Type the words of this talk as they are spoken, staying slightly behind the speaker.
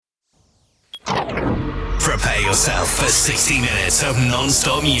Prepare yourself for 60 minutes of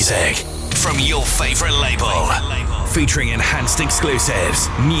non-stop music from your favorite label, featuring enhanced exclusives,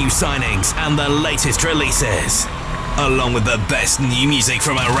 new signings, and the latest releases, along with the best new music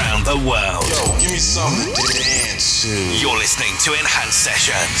from around the world. Yo, give me something to dance to. You're listening to Enhanced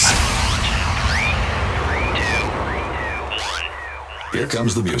Sessions. Here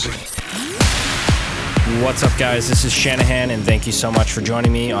comes the music. What's up, guys? This is Shanahan, and thank you so much for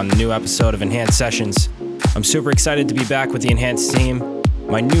joining me on the new episode of Enhanced Sessions. I'm super excited to be back with the Enhanced team.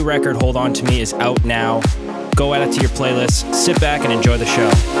 My new record, Hold On To Me, is out now. Go add it to your playlist, sit back, and enjoy the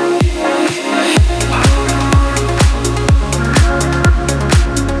show.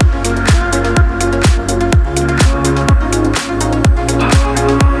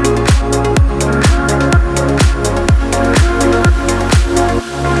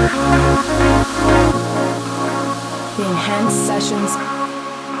 Sessions.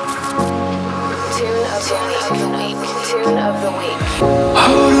 Tune of the week. Tune of the week.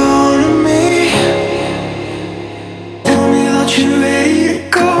 Hold on to me. Tell me that you're ready to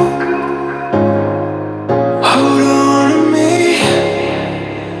go. Hold on to me.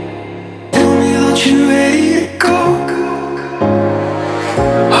 Tell me that you're ready to go.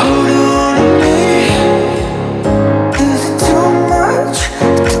 Hold on to me. Is it too much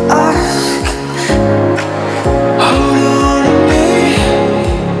to ask? Hold on.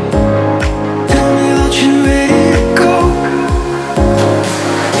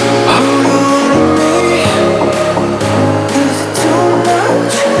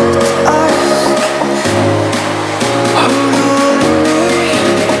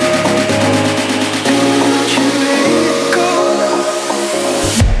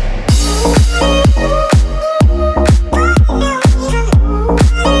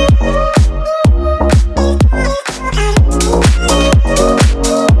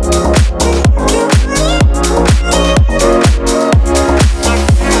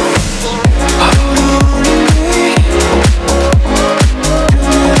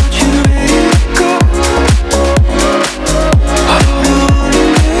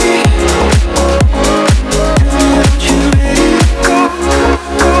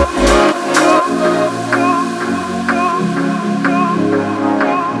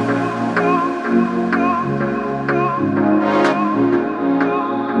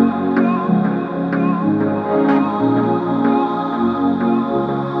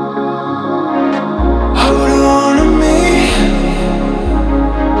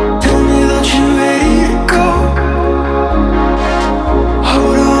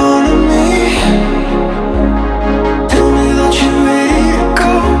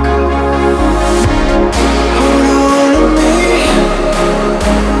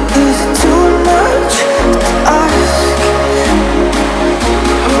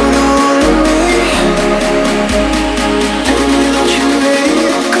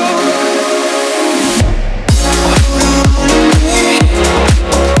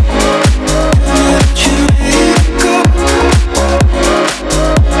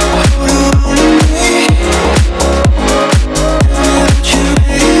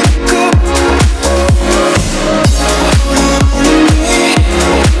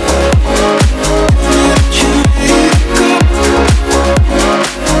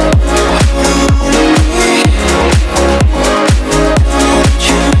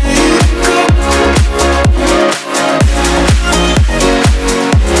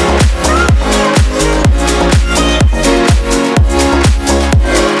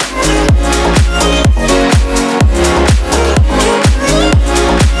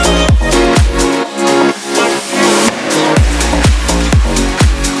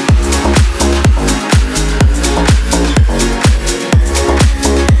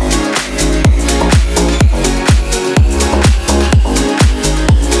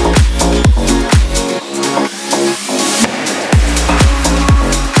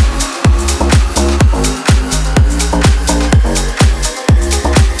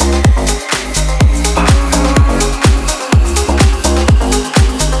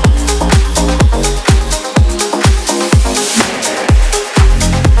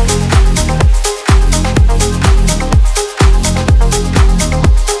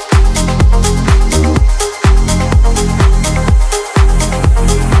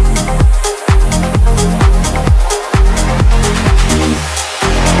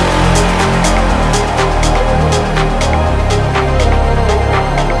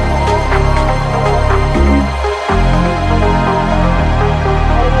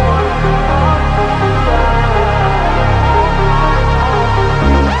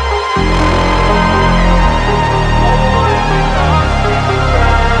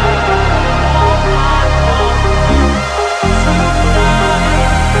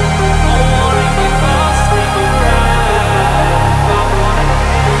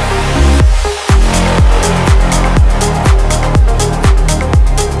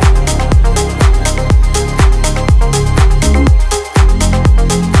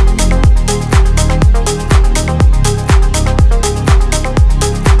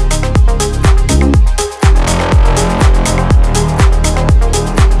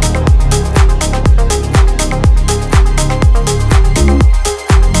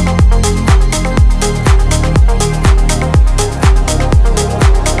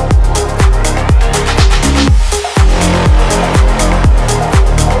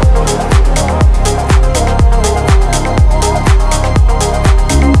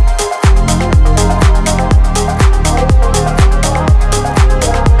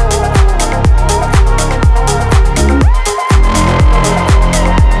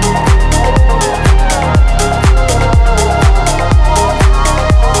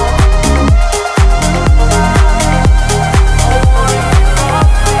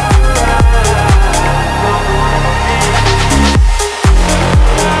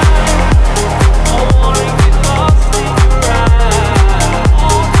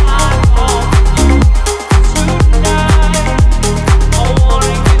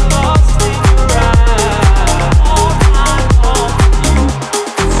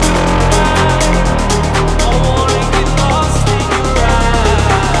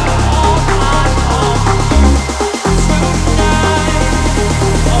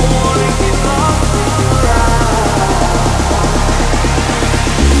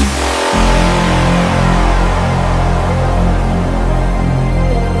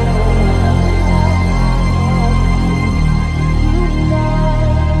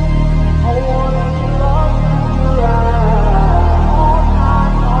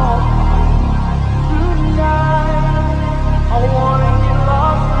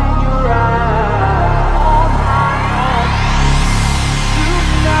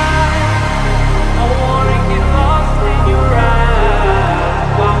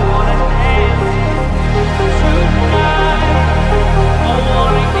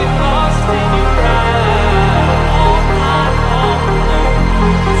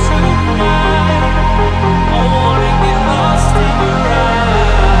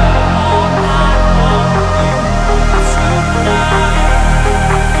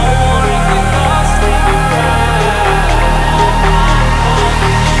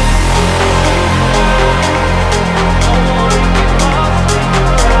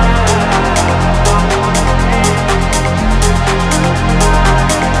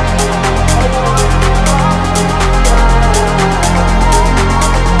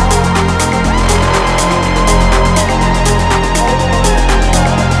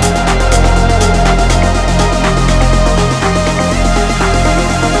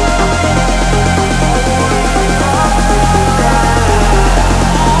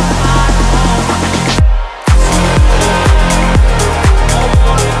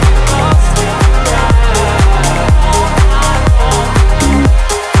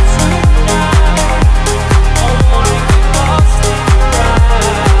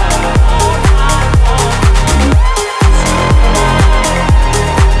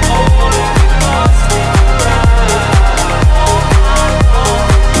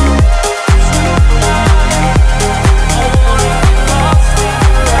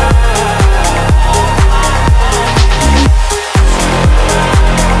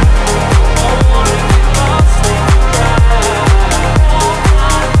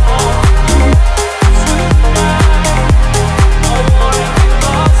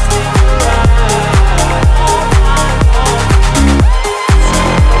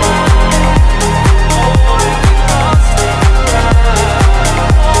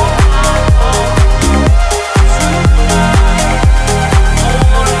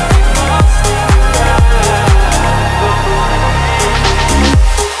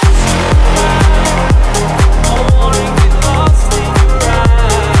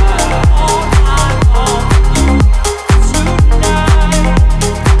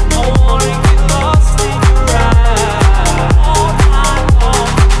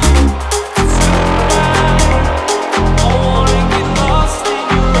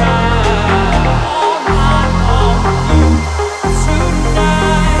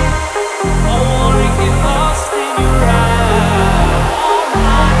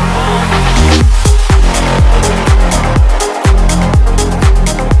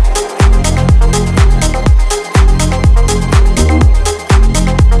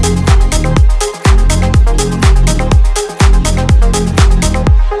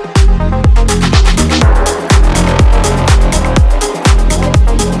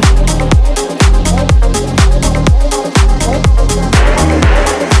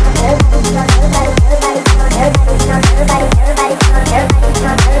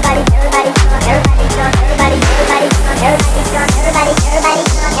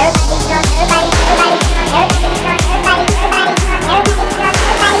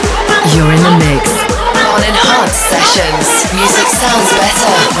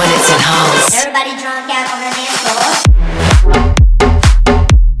 Everybody drunk out on the dance floor.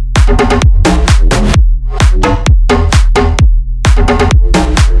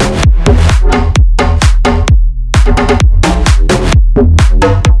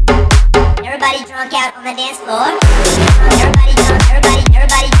 Everybody drunk out on the dance floor.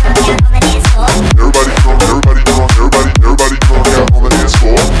 Everybody drunk out on the dance floor. Everybody drunk out on the dance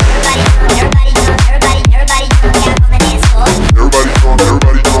floor.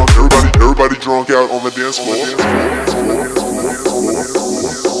 Everybody drunk out on the dance floor. Everybody drunk out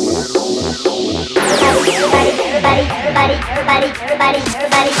on the dance floor.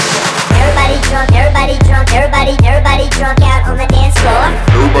 Everybody drunk out on the dance floor. Everybody drunk out on the dance floor. Everybody drunk out on the dance floor.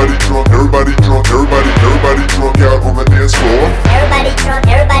 Everybody drunk out on the dance floor. Everybody drunk out on the dance floor.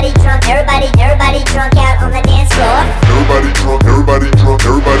 Everybody drunk out on the dance floor.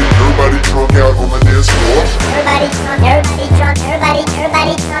 Everybody drunk out on the dance floor. Everybody drunk, everybody drunk,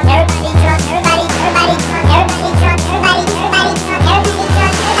 everybody drunk, everybody drunk, everybody drunk, everybody drunk, everybody drunk, everybody drunk,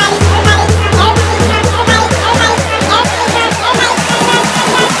 everybody drunk, everybody drunk,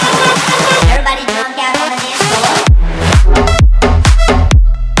 everybody drunk out on the dance floor.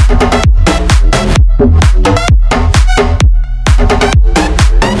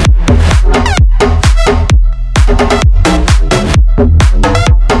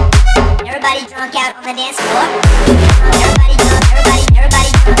 Everybody drunk out on the dance floor. Everybody drunk, everybody drunk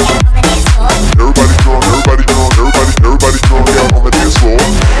out on the dance floor. Everybody drunk out on the dance floor.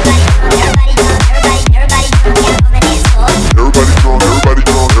 Everybody drunk, everybody drunk, everybody drunk out on the dance floor.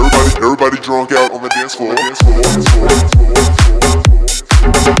 Everybody drunk out on the dance floor.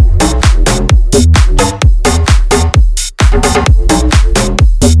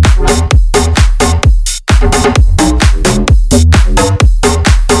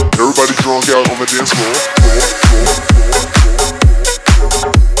 Everybody drunk out on the dance floor.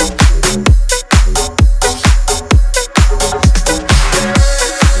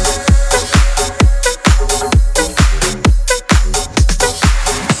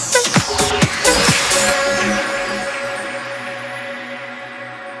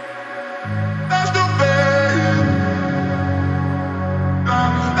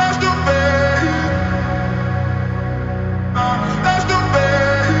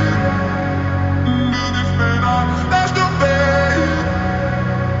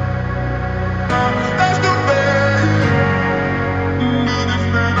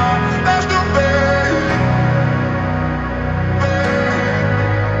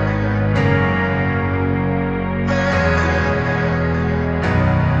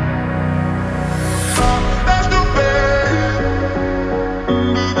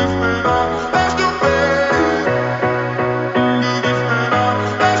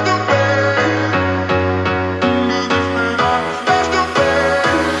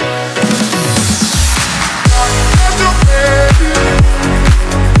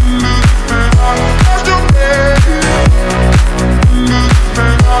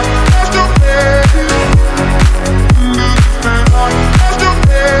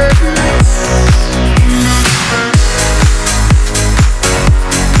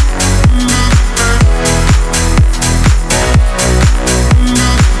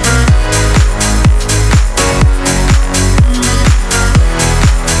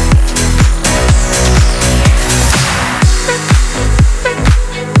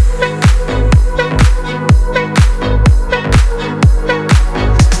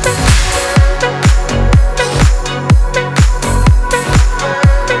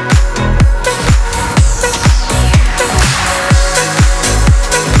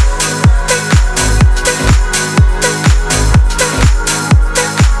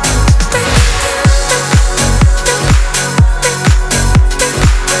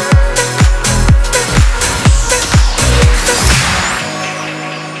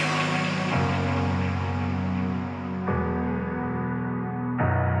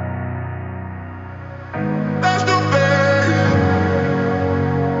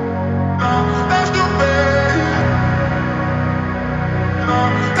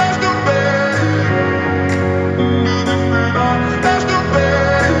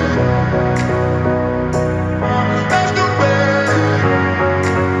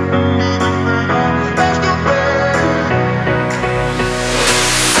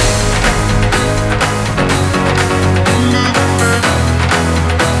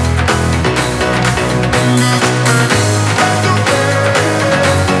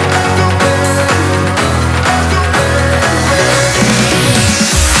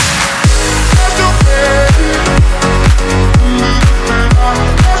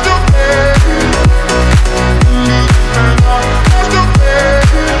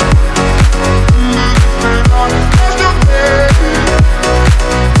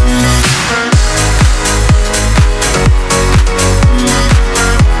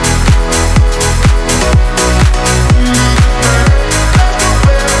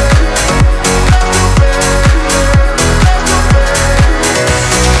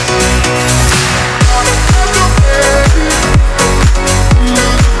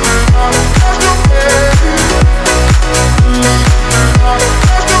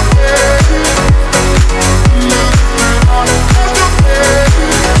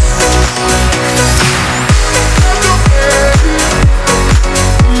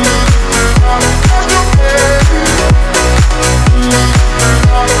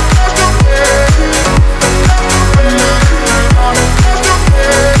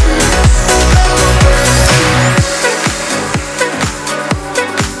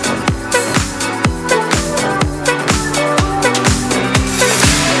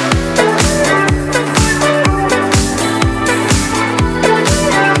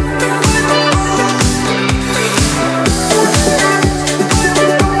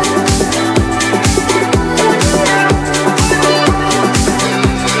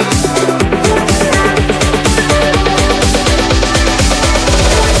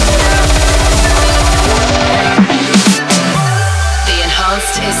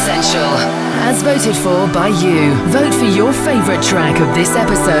 you. Vote for your favorite track of this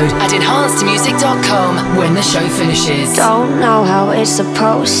episode at enhancedmusic.com when the show finishes. Don't know how it's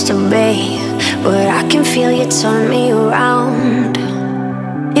supposed to be, but I can feel you turn me around.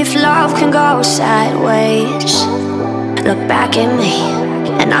 If love can go sideways, look back at me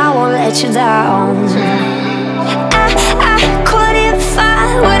and I won't let you down. I couldn't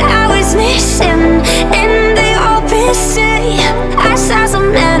find what I was missing in the open sea. I saw so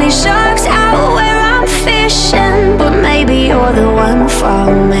many sharks out where I'm fishing, but maybe you're the one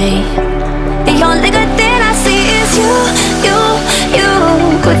for me. The only good thing I see is you.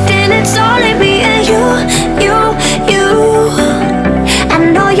 Good thing it's only me and you. I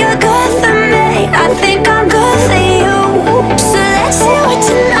know you're good for me, I think I'm good for you. So let's see what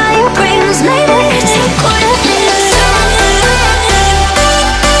tonight brings. Maybe it's a good thing.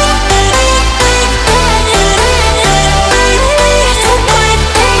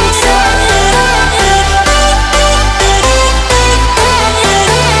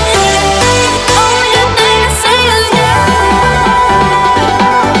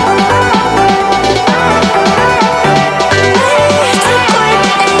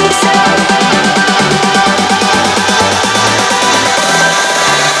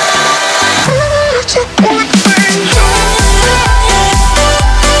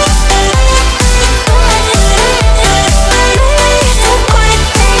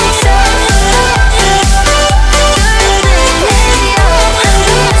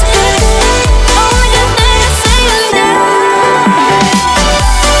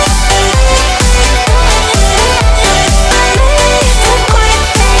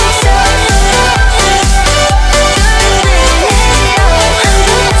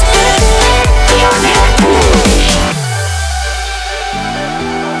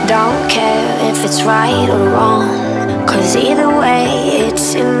 Right or wrong, 'cause either way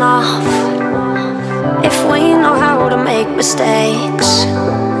it's enough. If we know how to make mistakes,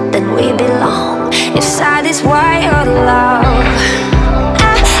 then we belong inside this wild love.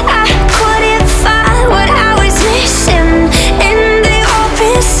 I couldn't find what I was missing in the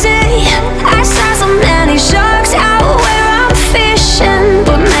open sea. I saw so many sharks out where I'm fishing,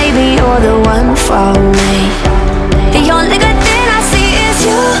 but maybe you're the one for me. The only good thing I see is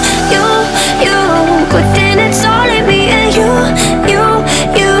you. Good thing it's only me and you.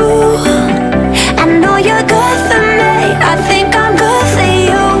 I know you're good for me, I think I'm good for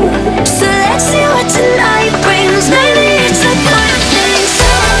you. So let's see what tonight brings. Maybe it's a good thing.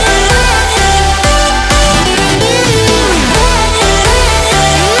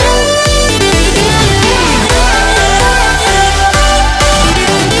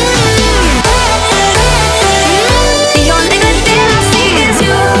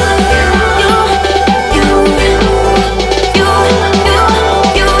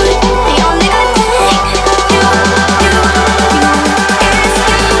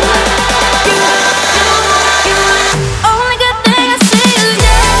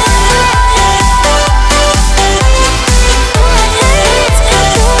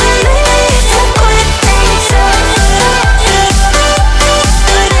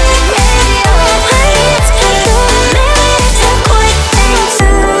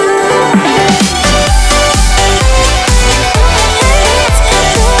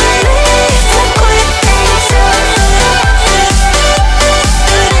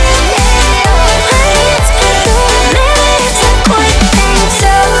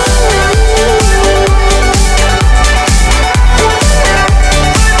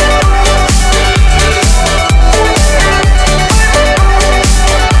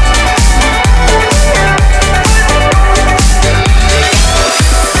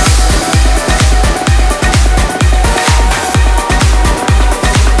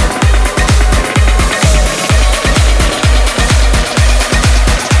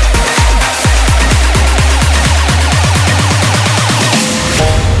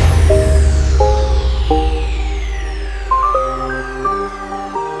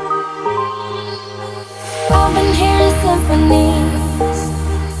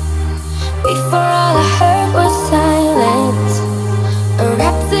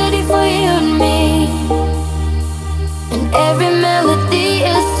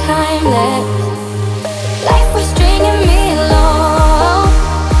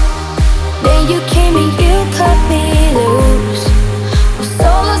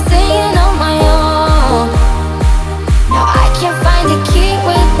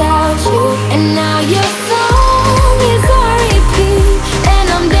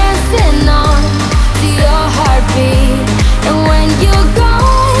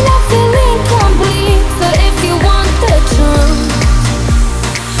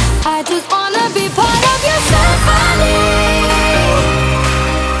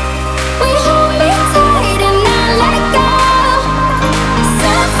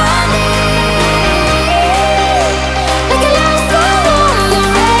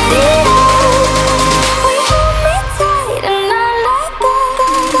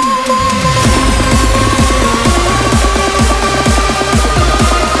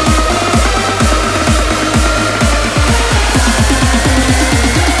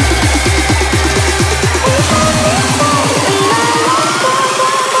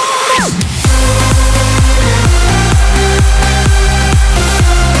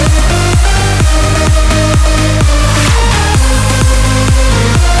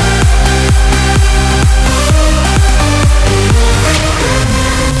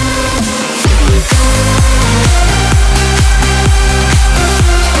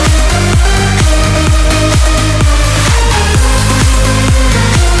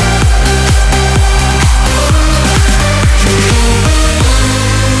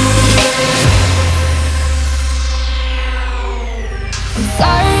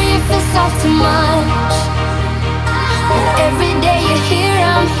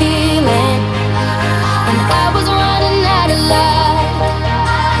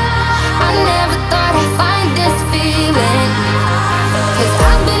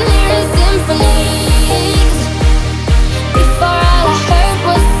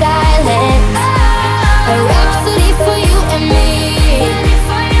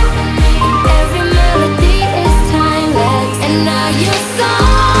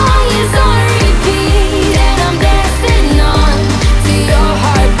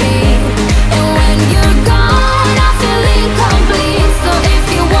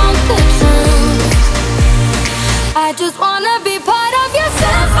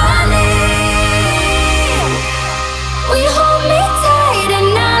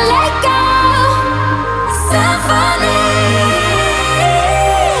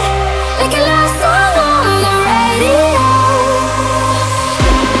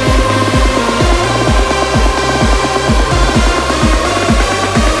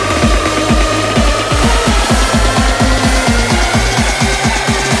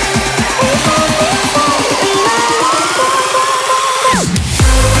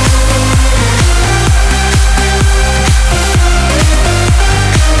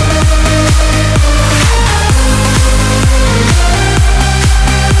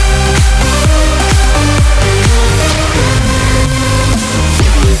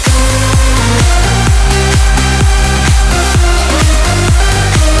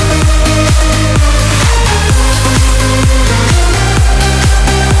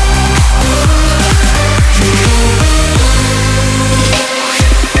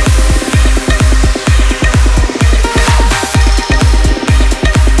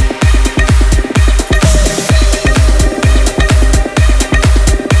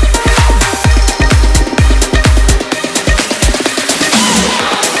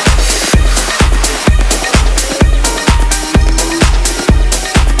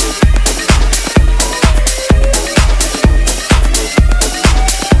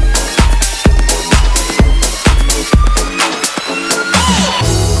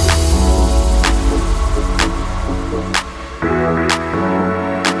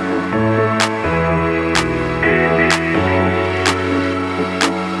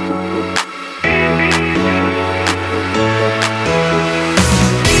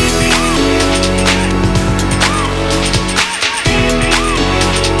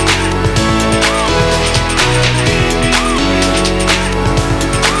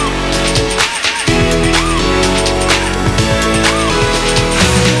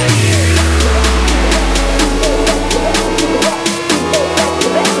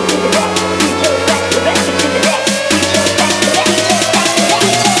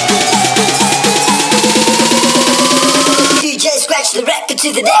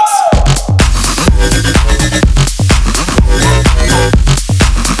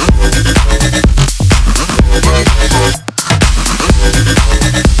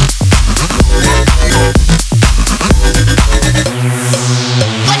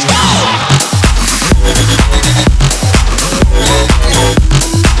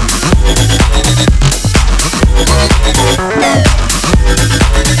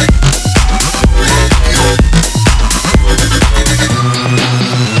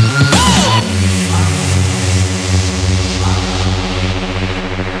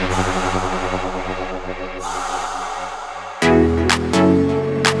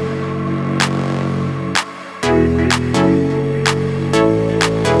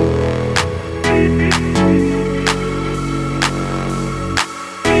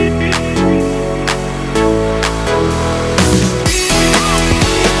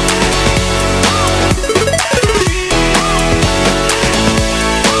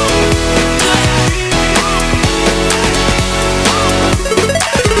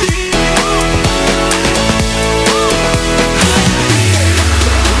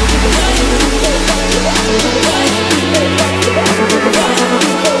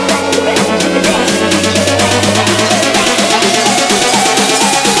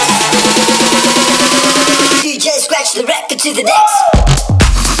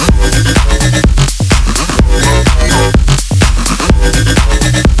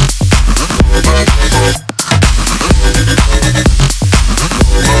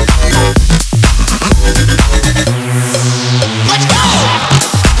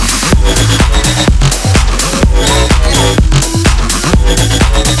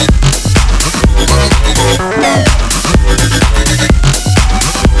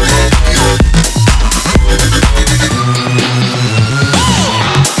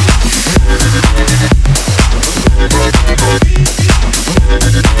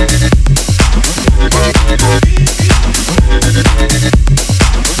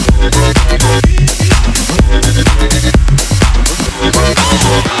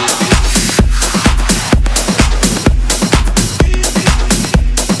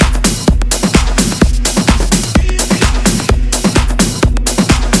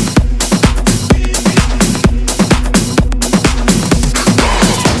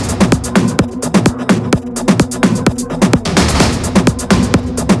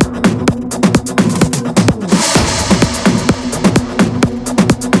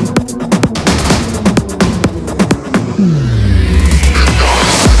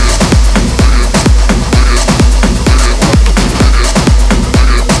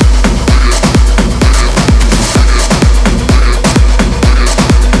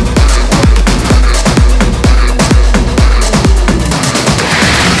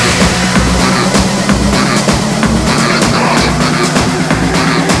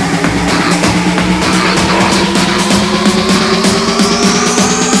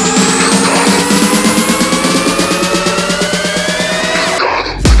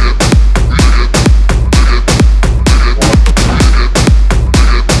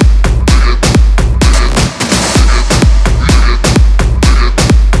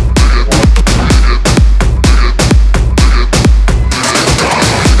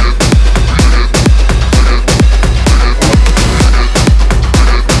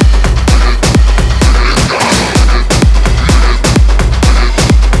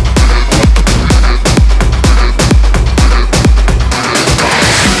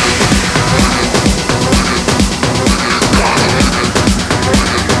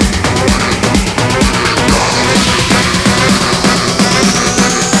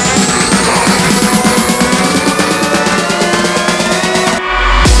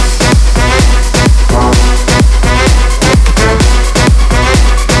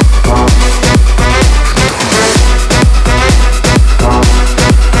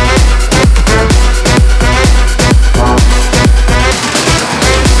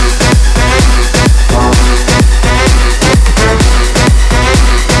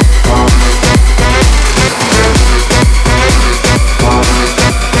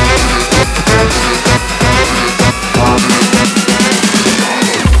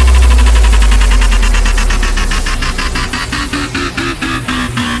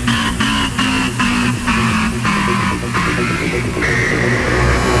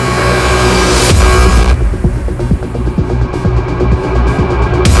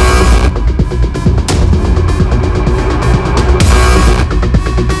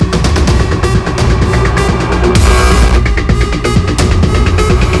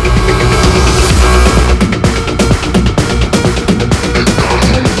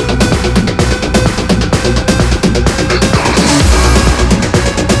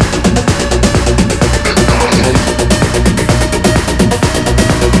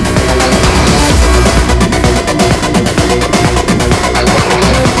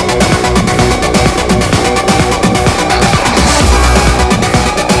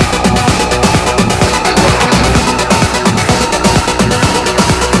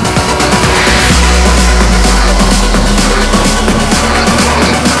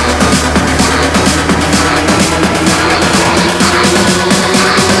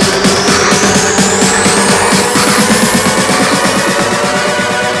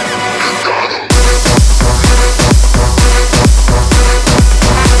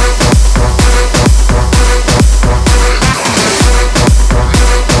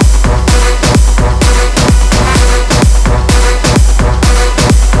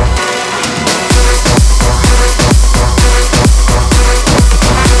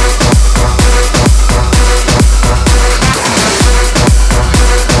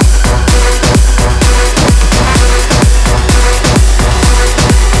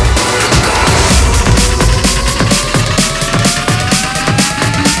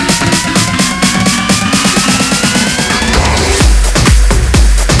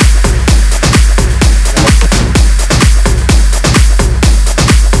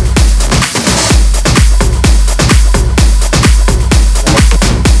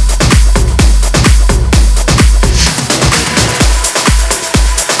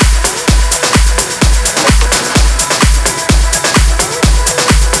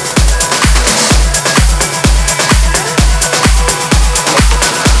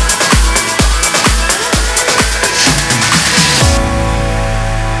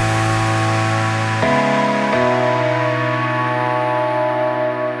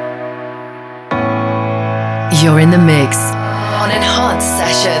 You're in the mix on Enhanced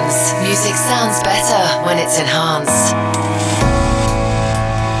Sessions. Music sounds better when it's enhanced.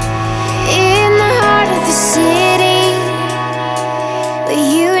 In the heart of the city, where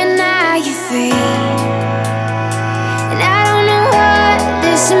you and I are free. And I don't know what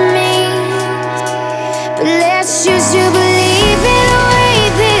this means, but let's choose to believe in a way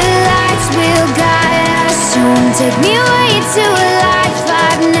that lights will guide us soon. Take me away to a life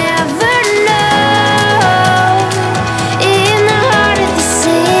I've never known. In the heart of the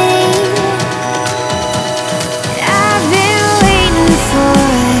city, I've been waiting for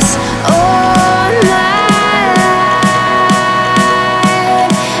us all my life.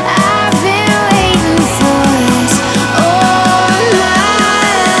 I've been waiting for us all my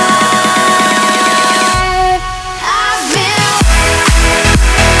life. I've been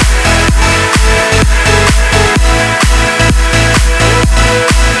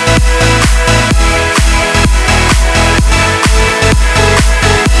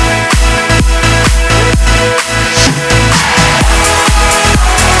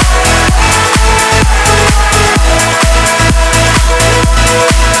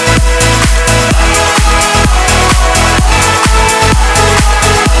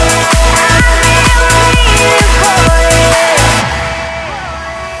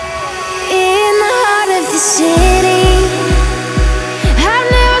in the heart of the city. I've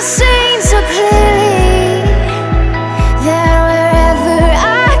never seen so clearly that wherever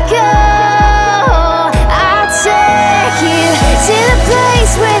I go, I'll take you to the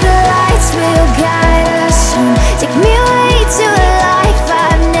place where the lights will guide us soon. Take me away to a life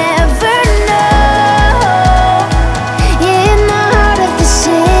I've never known. In the heart of the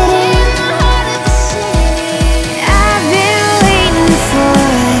city, I've been waiting for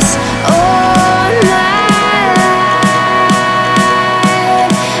us all my life.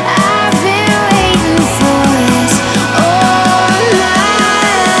 I've been waiting for us all my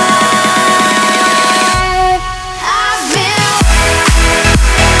life. I've been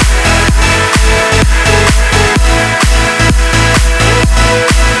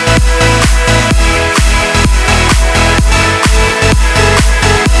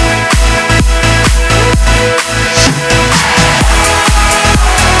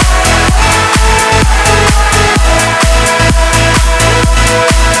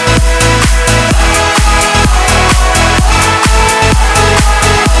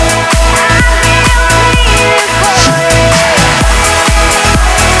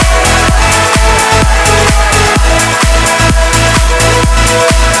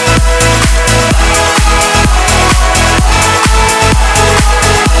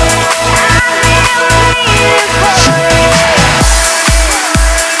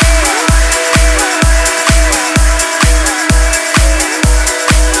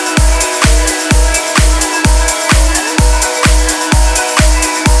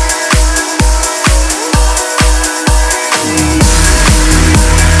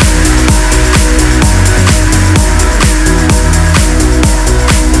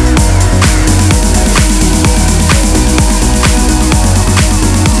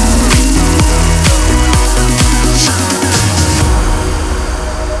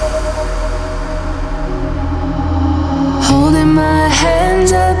Holding my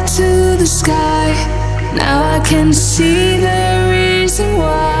hands up to the sky. Now I can see the reason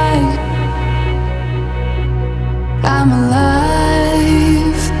why I'm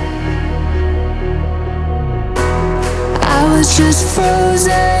alive. I was just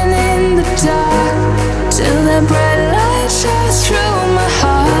frozen in the dark till that bright light shines through my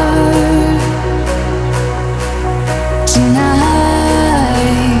heart.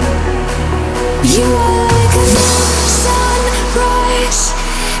 Tonight, you are like a new sunrise.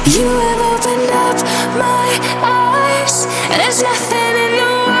 You have opened up my eyes, and as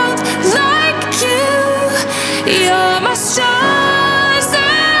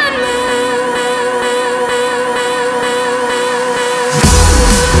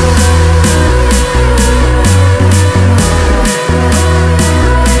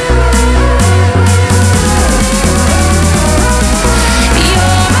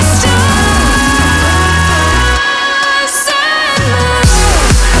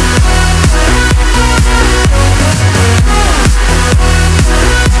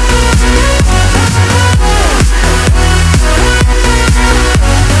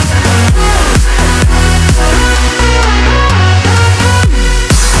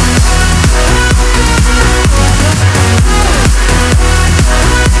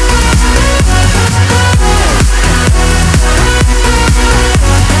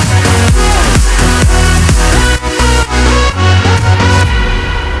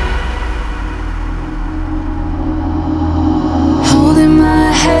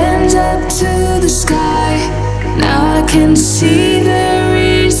can see the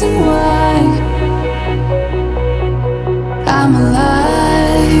reason why I'm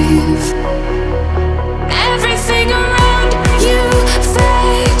alive. Everything around you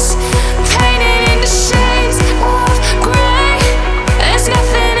fades, painted into shades of grey. There's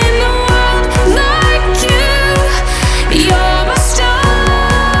nothing in the world like you. You're my stars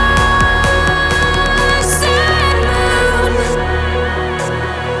and moon.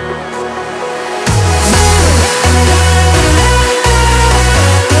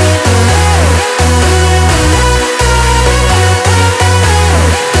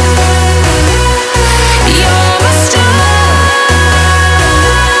 You're my stars and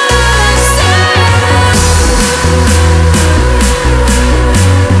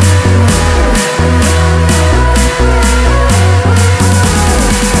you're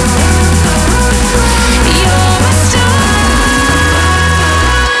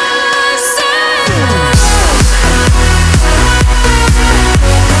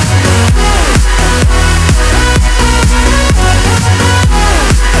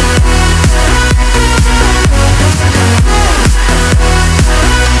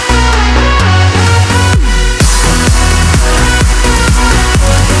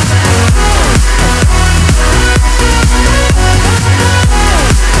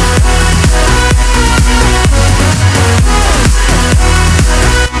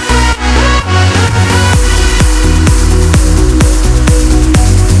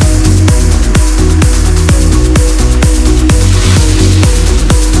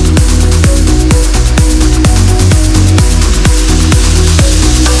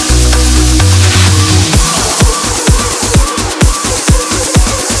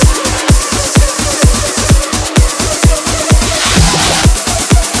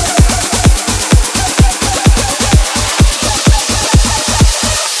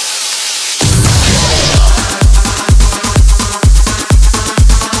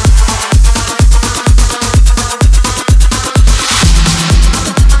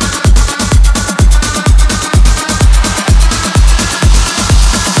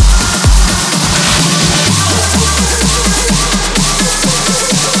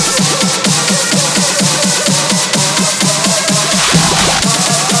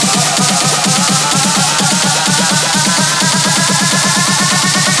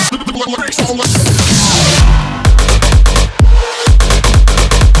my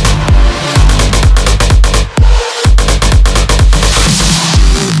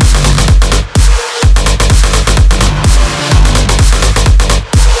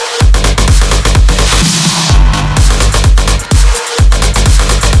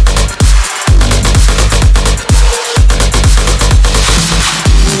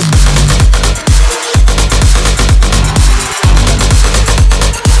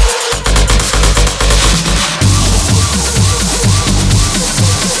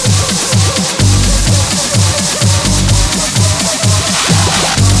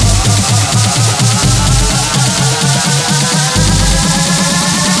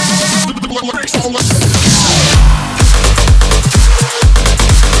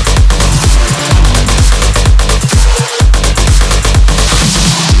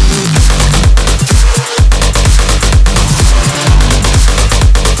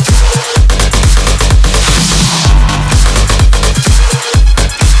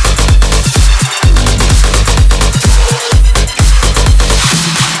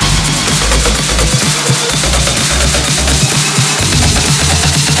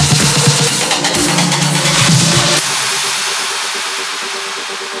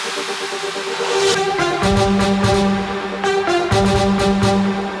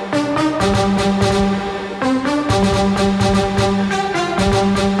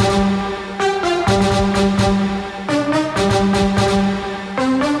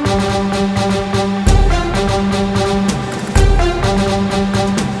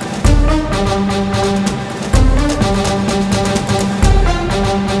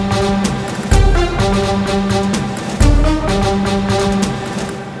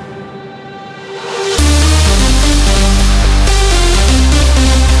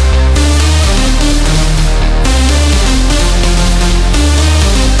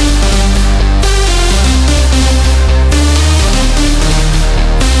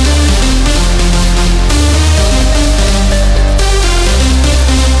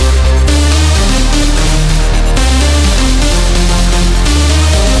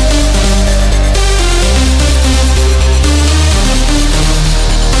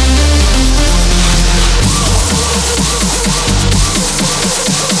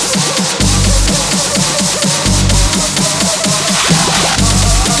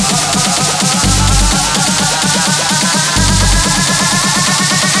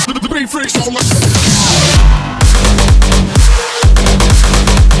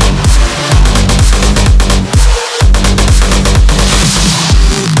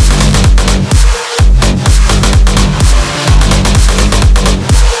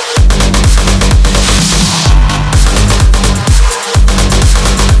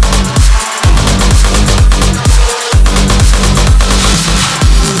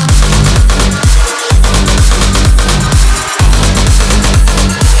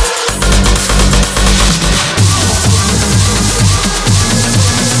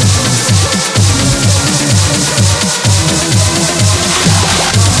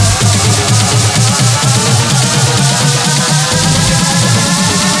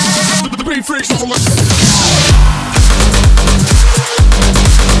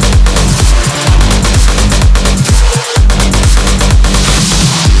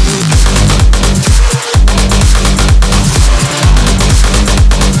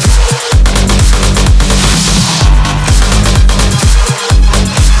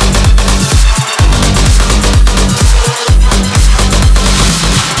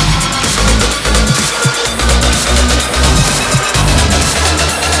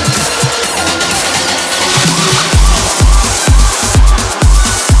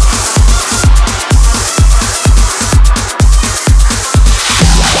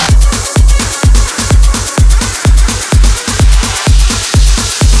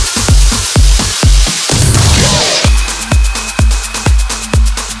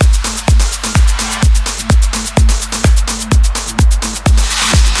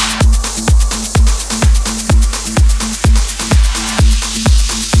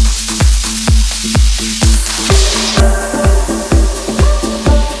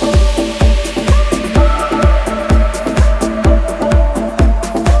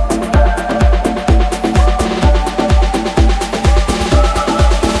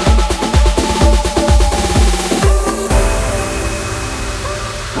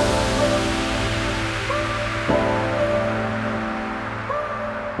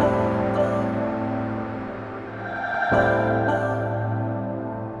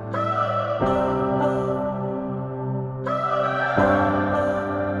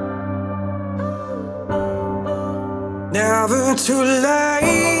too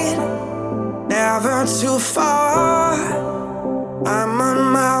late, never too far. I'm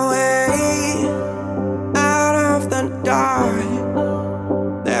on my way out of the dark,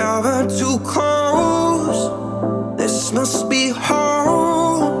 never too close. This must be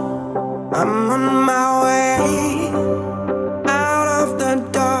home. I'm on my way out of the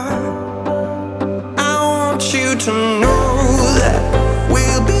dark. I want you to know that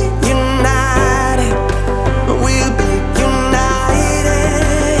we'll be united. We'll be united.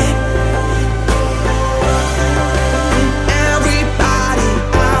 Everybody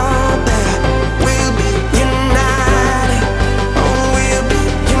out there, we'll be united. Oh, we'll be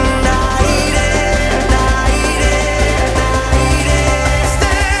united,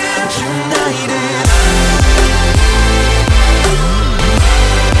 stand united.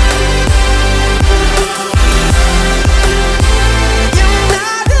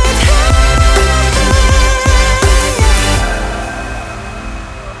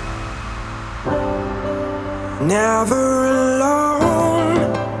 Never alone,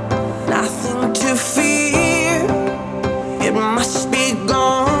 nothing to fear. It must be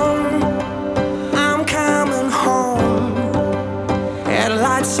gone. I'm coming home.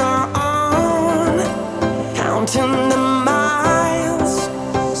 Headlights are on, counting the miles,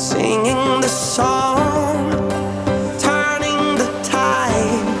 singing the song, turning the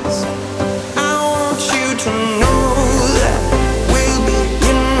tides. I want you to know that we'll be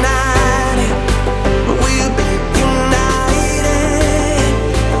united. We'll be united.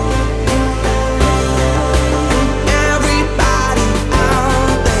 Everybody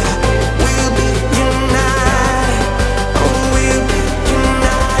out there, we'll be united. Oh, we'll be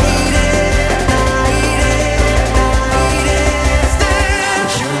united, stand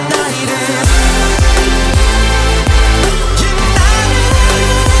united.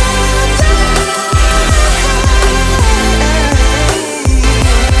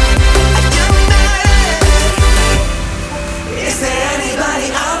 Is there anybody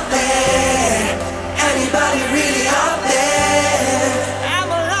out there? Anybody really out there? And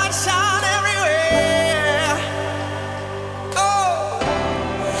the lights shine everywhere. Oh,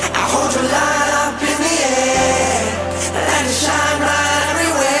 I hold your light up in the air, let it shine bright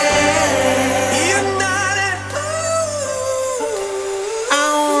everywhere. United. Ooh. I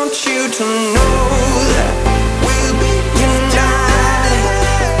want you to know that we'll be united.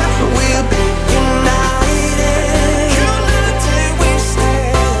 We'll be united. United we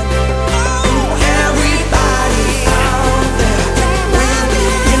stand. Oh, everybody out there, we'll be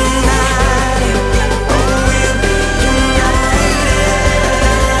united. Oh, we'll be united.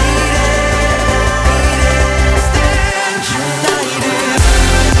 Stand united.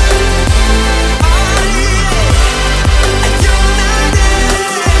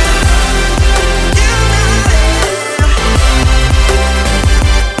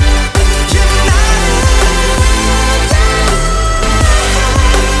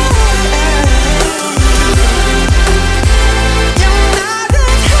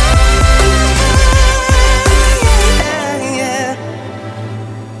 Oh, yeah.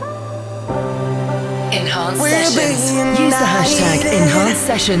 Enhanced Sessions. Use the hashtag Enhanced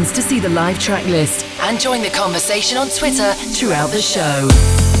Sessions to see the live track list and join the conversation on Twitter throughout the show.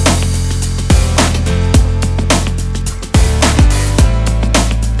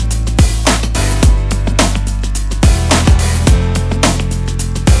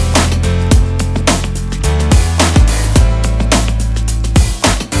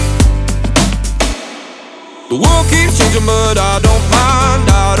 The world keeps changing, but I don't mind,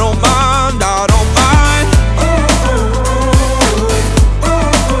 I don't mind, I don't mind.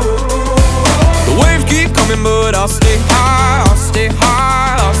 The waves keep coming, but I'll stay high, I'll stay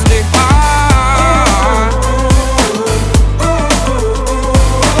high, I'll stay high.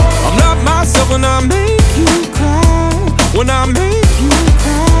 I'm not myself when I make you cry, when I make you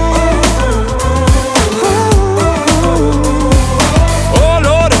cry. Oh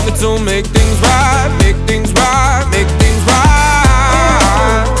Lord, help me to make things right, make things right, make things right.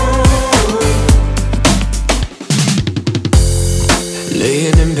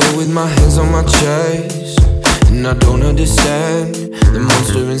 Laying in bed with my hands on my chest, and I don't understand the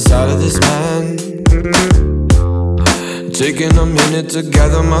monster inside of this man. Taking a minute to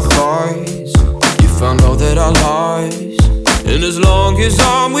gather my thoughts, you found out that I lies, and as long as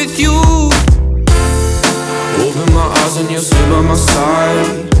I'm with you, open my eyes and you'll stay by my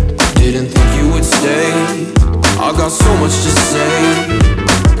side. Didn't think you would stay, I got so much to say.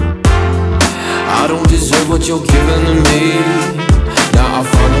 I don't deserve what you're giving to me. Now I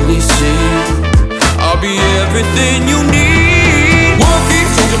finally see I'll be everything you need. World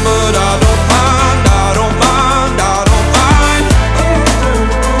keeps changing, but I don't mind, I don't mind, I don't mind.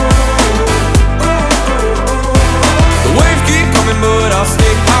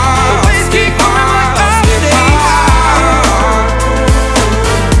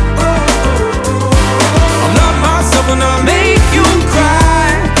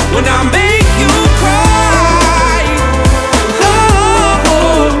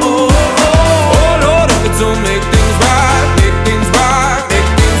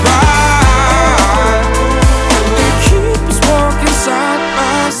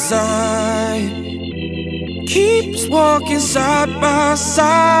 side. Keep us walking side by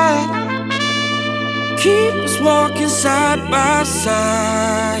side. Keep us walking side by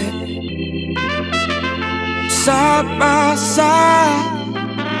side. Side by side.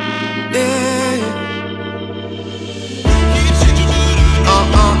 Yeah.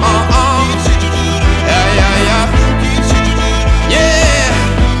 Yeah, yeah, yeah. Yeah.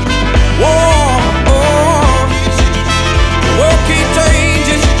 Whoa, oh. The world keep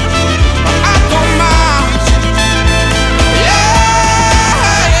changing, but I don't mind. Yeah,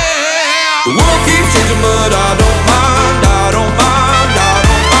 yeah. The world keeps changing, but I don't mind. I don't mind. I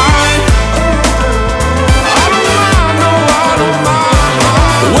don't mind. I don't mind. No, I don't mind.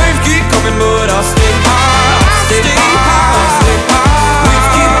 The waves keep coming, but I stay high. I stay high. I stay high. Waves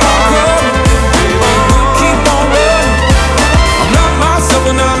keep on coming, baby, we'll keep on running. I'm not myself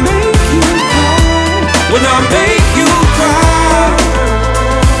when I make you cry. When I make you cry.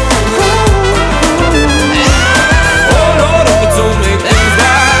 Oh Lord, open to make things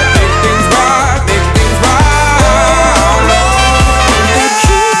right, make things right, make things right. Oh Lord,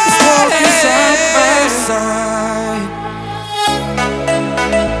 keep us walking side by side.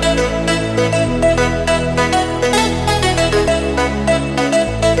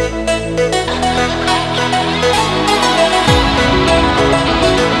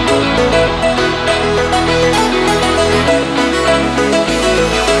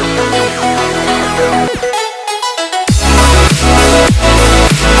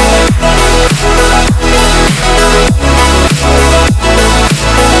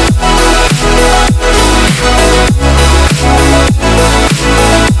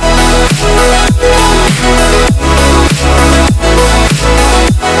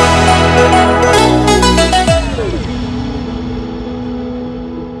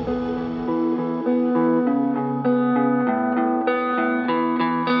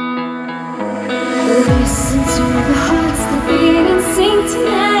 Listen to the hearts that beat and sing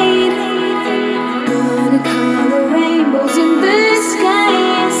tonight. Gonna color rainbows in the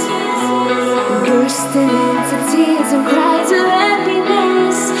skies, bursting into tears and cries of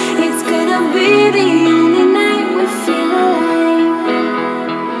happiness. It's gonna be the only night we feel alive.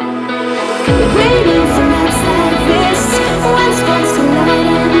 Waiting for nights like this, when sparks collide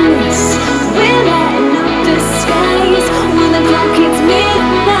and miss. We're lighting up the skies when the clock hits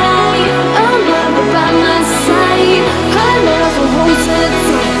midnight. By my side, her love will hold her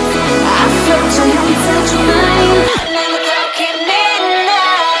tight. I felt your hand touch mine, and the clock hit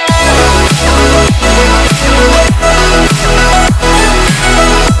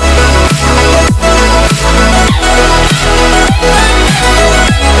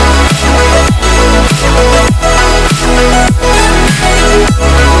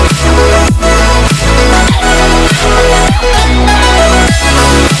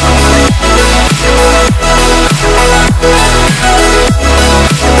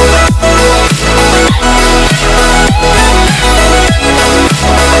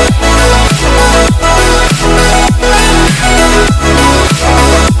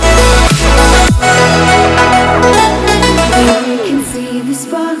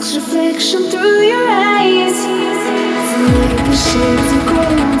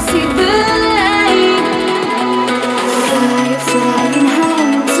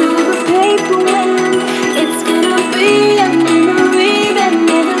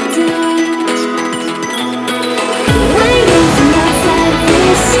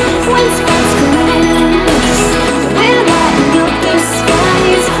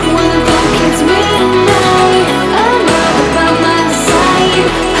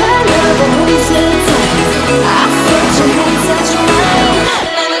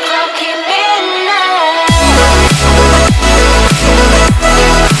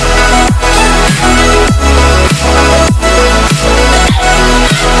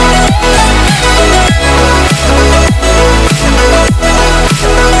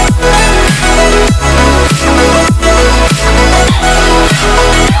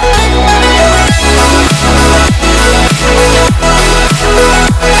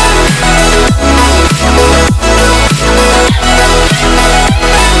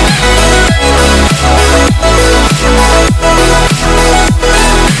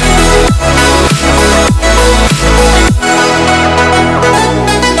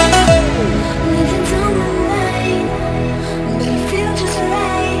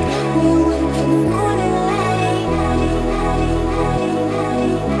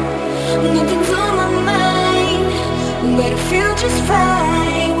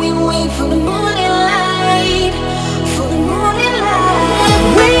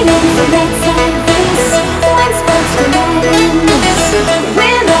Nights like this, when sparks collide and miss.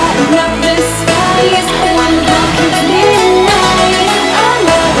 We're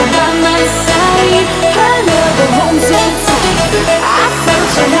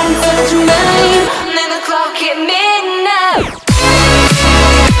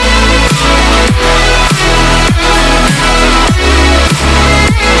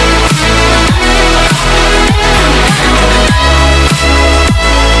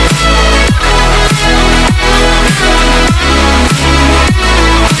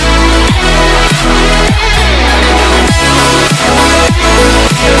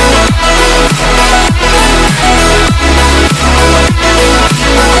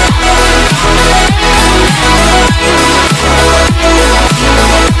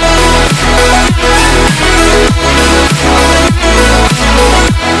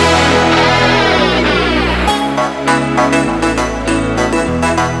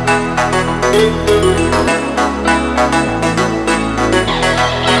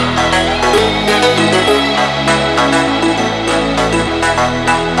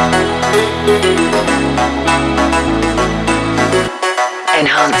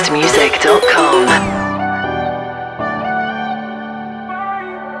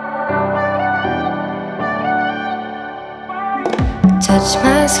touched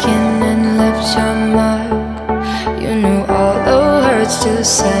my skin and left your mark. You knew all the words to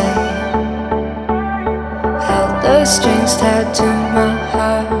say, held the strings tied to my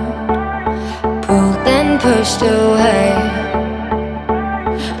heart, pulled and pushed away.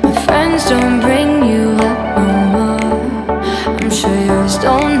 My friends don't bring you up no more, I'm sure yours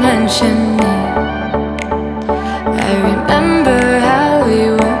don't mention me. I remember how we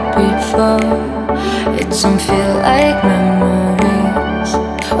were before, it don't feel like memories.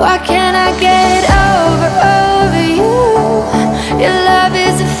 Why can't I get over you? Your love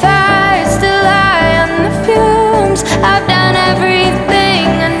is a fire, still high on the fumes. I've done everything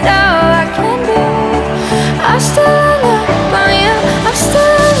I know I can do. I'm still in love on you, I'm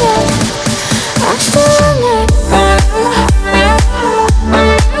still in love, I'm still in love on you,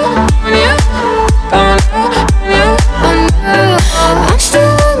 on you, on you, on you. I'm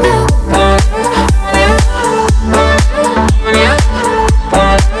still in love on you, on you, on you.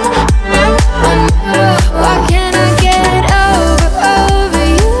 Why can't I get over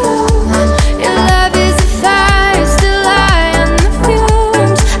you? Your love is a fire, still high on the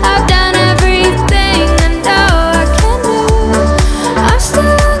fumes. I've done everything I know I can do. I'm still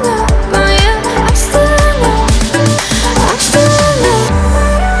in love on you, I'm still in love, I'm still in love.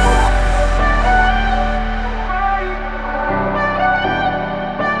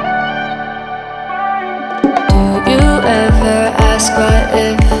 Do you ever ask what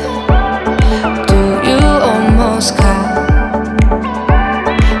if? Do you almost call?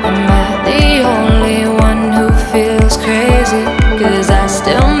 Am I the only one who feels crazy? 'Cause I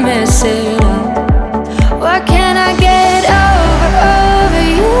still miss it all. Why can't I get over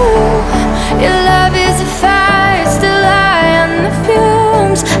you? Your love is a fire, still high on the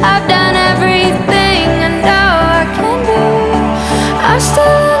fumes. I've done everything I know I can do. I'm still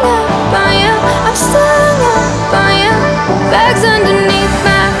in love on you, I'm still in love on you. Bags underneath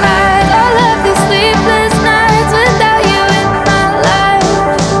my eyes, all of these sleepless nights without you in my life.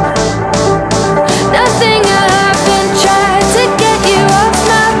 Nothing I haven't tried to get you off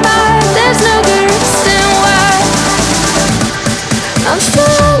my mind. There's no good reason why. I'm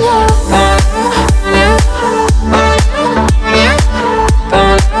still in love on you, on you,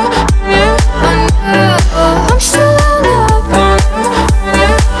 on you, on you. I'm still in love on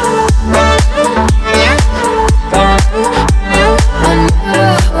you, on you, on you.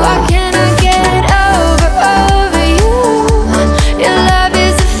 Why can't I get over you? Your love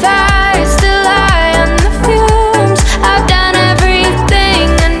is a fire, still high on the fumes. I've done everything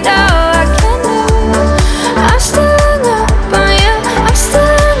I know I can do. I'm still in love on you, I'm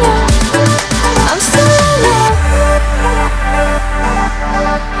still in love, I'm still in love,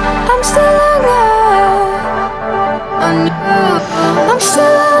 I'm still in love on you. I'm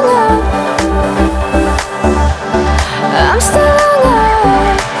still in love, I'm still in love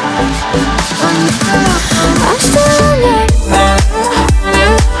on you. I'm still in love on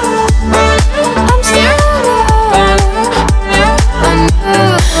you, I'm still in love on you.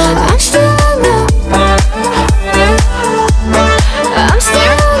 I'm still in love on you, I'm still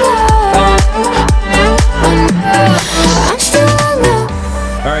in love on you. I'm still in love.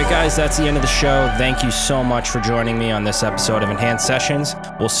 All right, guys, that's the end of the show. Thank you so much for joining me on this episode of Enhanced Sessions.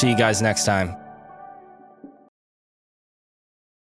 We'll see you guys next time.